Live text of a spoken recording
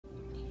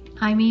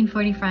Hi Mean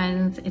 40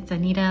 friends, it's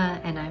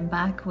Anita and I'm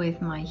back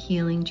with my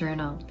healing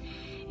journal.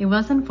 It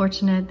was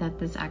unfortunate that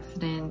this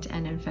accident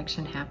and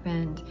infection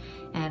happened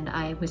and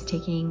I was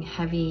taking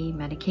heavy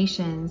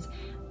medications,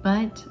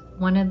 but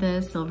one of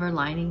the silver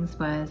linings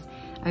was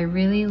I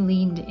really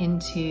leaned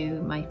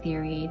into my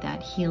theory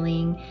that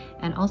healing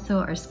and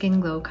also our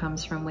skin glow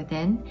comes from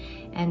within.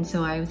 And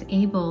so I was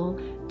able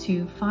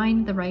to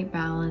find the right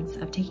balance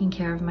of taking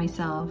care of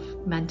myself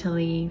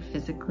mentally,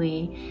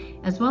 physically,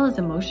 as well as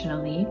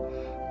emotionally.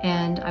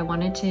 And I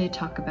wanted to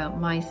talk about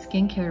my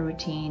skincare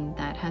routine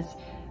that has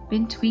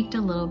been tweaked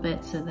a little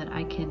bit so that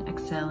I can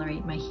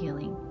accelerate my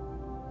healing.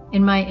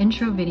 In my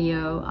intro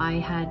video, I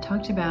had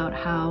talked about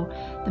how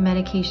the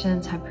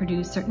medications have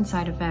produced certain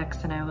side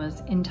effects and I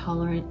was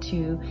intolerant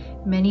to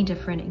many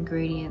different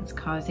ingredients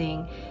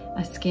causing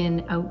a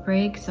skin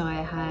outbreak. So I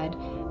had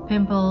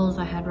pimples,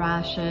 I had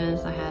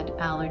rashes, I had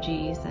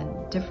allergies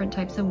and different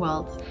types of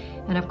welts.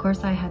 And of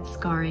course I had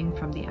scarring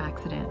from the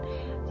accident.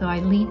 So I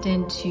leaned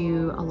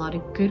into a lot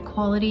of good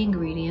quality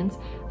ingredients.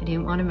 I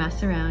didn't want to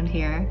mess around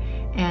here.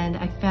 And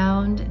I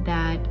found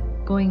that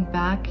going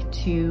back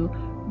to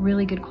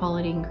really good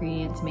quality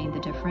ingredients made the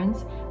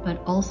difference,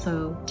 but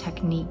also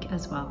technique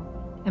as well.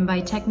 And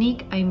by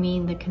technique, I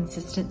mean the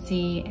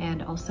consistency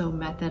and also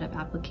method of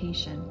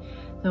application.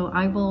 So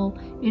I will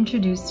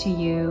introduce to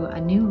you a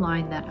new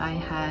line that I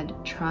had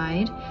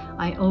tried.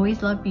 I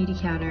always love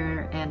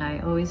Beautycounter and I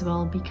always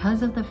will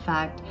because of the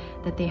fact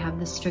that they have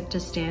the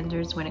strictest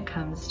standards when it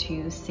comes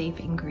to safe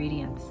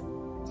ingredients.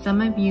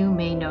 Some of you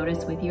may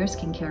notice with your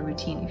skincare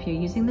routine, if you're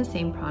using the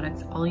same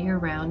products all year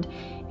round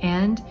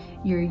and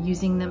you're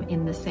using them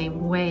in the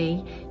same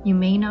way, you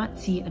may not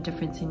see a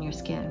difference in your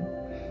skin.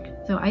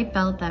 So I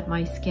felt that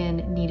my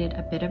skin needed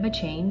a bit of a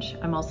change.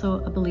 I'm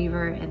also a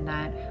believer in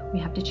that we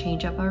have to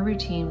change up our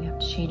routine, we have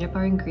to change up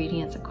our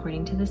ingredients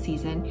according to the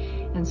season.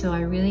 And so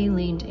I really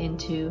leaned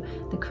into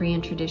the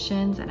Korean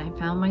traditions and I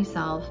found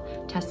myself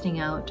testing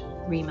out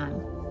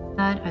Riman.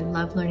 I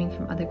love learning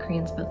from other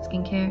Koreans about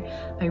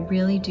skincare. I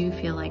really do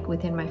feel like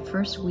within my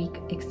first week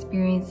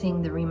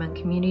experiencing the Riman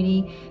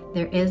community,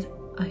 there is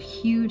a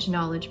huge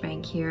knowledge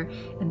bank here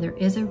and there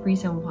is a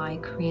reason why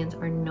Koreans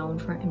are known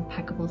for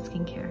impeccable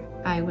skincare.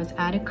 I was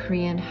at a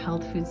Korean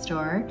health food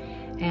store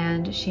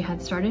and she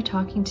had started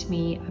talking to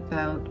me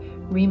about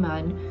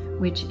Riman,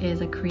 which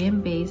is a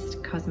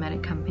Korean-based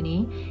cosmetic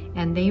company,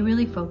 and they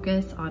really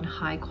focus on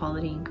high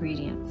quality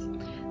ingredients.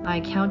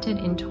 I counted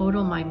in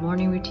total my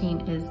morning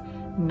routine is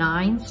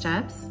 9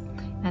 steps,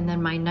 and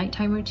then my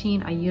nighttime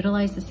routine, I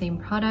utilize the same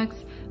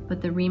products,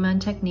 but the Riman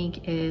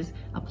technique is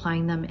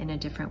applying them in a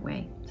different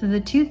way. So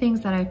the two things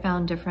that I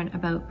found different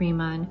about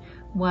Riman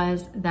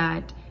was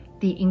that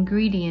the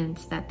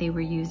ingredients that they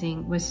were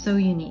using was so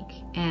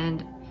unique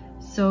and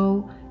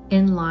so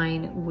in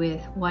line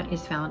with what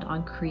is found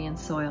on Korean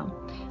soil.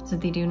 So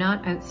they do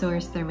not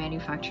outsource their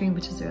manufacturing,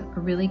 which is a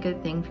really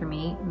good thing for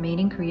me, made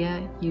in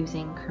Korea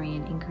using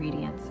Korean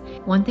ingredients.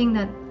 One thing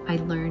that I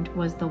learned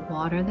was the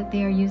water that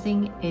they are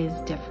using is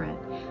different.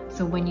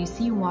 So when you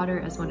see water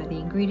as one of the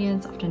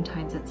ingredients,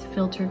 oftentimes it's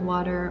filtered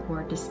water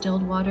or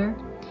distilled water.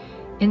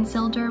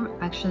 Incellderm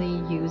actually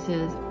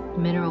uses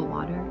mineral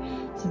water.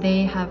 So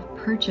they have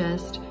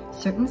purchased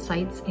certain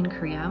sites in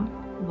Korea,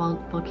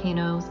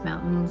 volcanoes,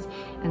 mountains,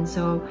 and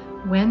so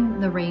when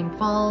the rain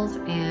falls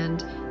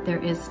and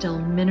there is still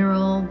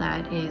mineral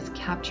that is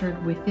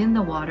captured within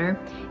the water,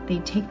 they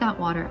take that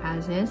water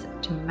as is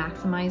to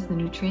maximize the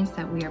nutrients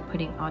that we are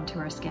putting onto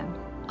our skin.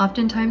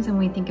 Oftentimes when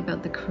we think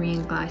about the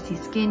Korean glassy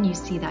skin, you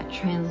see that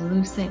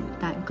translucent,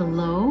 that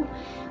glow.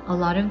 A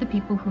lot of the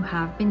people who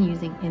have been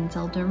using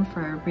Incellderm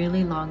for a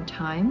really long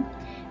time,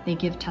 they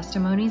give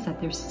testimonies that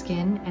their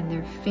skin and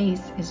their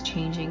face is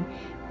changing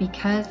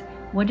because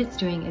what it's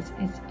doing is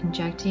it's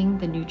injecting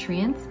the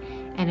nutrients,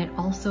 and it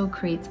also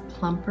creates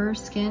plumper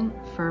skin,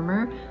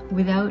 firmer,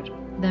 without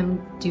them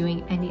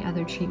doing any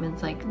other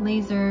treatments like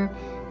laser,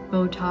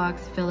 Botox,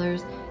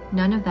 fillers,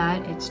 none of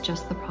that. It's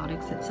just the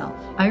products itself.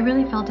 I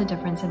really felt a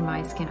difference in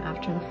my skin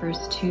after the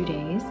first 2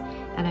 days,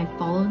 and I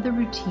followed the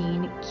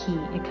routine key.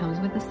 It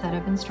comes with a set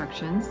of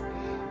instructions,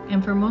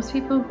 and for most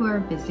people who are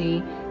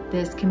busy,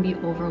 this can be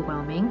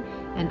overwhelming,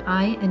 and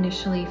I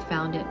initially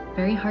found it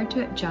very hard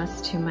to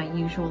adjust to my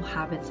usual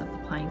habits of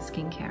applying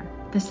skincare.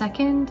 The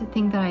second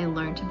thing that I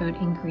learned about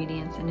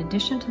ingredients in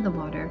addition to the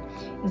water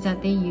is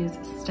that they use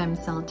stem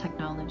cell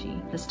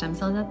technology. The stem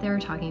cell that they're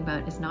talking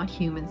about is not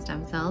human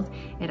stem cells,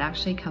 it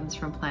actually comes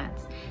from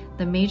plants.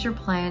 The major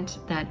plant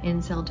that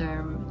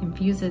Incellderm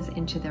infuses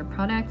into their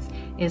products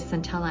is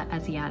Centella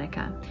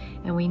asiatica,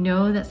 and we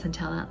know that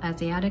Centella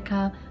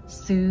asiatica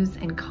soothes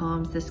and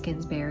calms the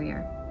skin's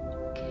barrier.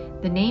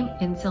 The name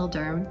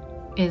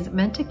Incellderm is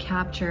meant to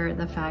capture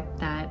the fact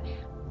that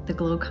the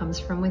glow comes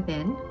from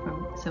within,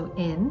 so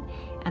in,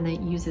 and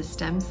it uses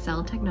stem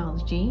cell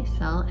technology,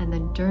 cell, and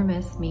then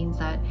dermis means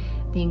that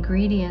the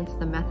ingredients,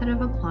 the method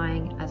of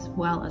applying, as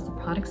well as the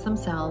products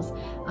themselves,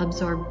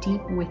 absorb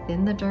deep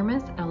within the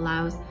dermis and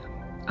allows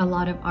a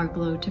lot of our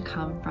glow to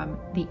come from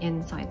the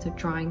inside, so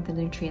drawing the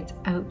nutrients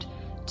out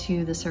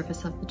to the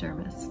surface of the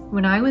dermis.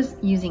 When I was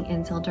using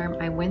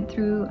Incellderm, I went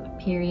through a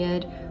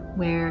period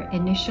where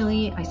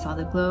initially I saw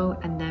the glow,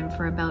 and then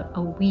for about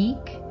a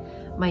week,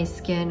 my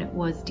skin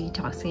was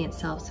detoxing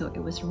itself. So it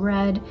was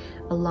red.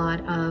 A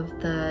lot of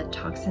the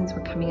toxins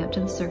were coming up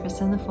to the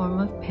surface in the form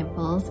of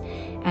pimples.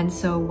 And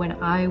so when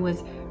I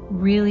was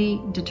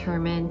really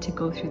determined to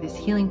go through this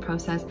healing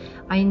process,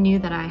 I knew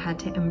that I had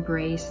to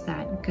embrace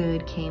that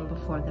good came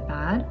before the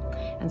bad.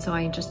 And so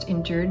I just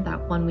endured that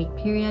 1 week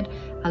period,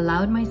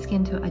 allowed my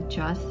skin to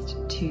adjust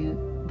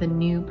to the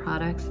new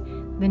products,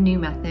 the new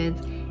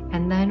methods.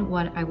 And then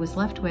what I was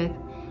left with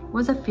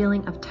was a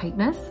feeling of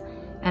tightness.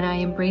 And I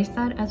embraced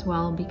that as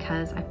well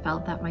because I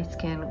felt that my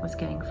skin was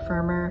getting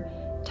firmer,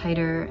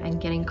 tighter, and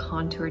getting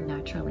contoured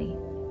naturally.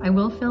 I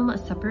will film a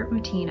separate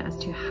routine as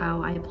to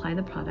how I apply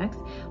the products,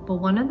 but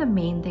one of the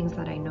main things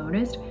that I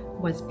noticed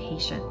was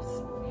patience.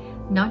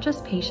 Not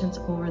just patience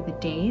over the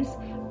days,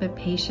 but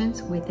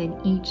patience within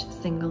each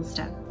single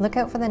step. Look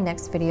out for the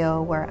next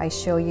video where I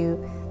show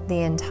you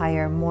the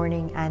entire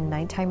morning and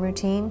nighttime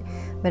routine,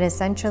 but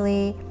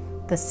essentially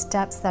the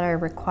steps that are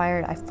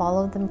required, I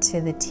followed them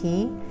to the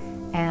T,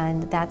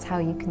 and that's how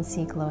you can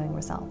see glowing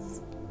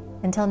results.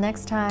 Until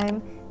next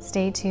time,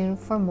 stay tuned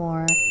for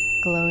more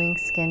glowing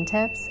skin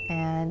tips,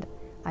 and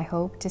I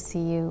hope to see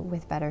you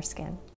with better skin.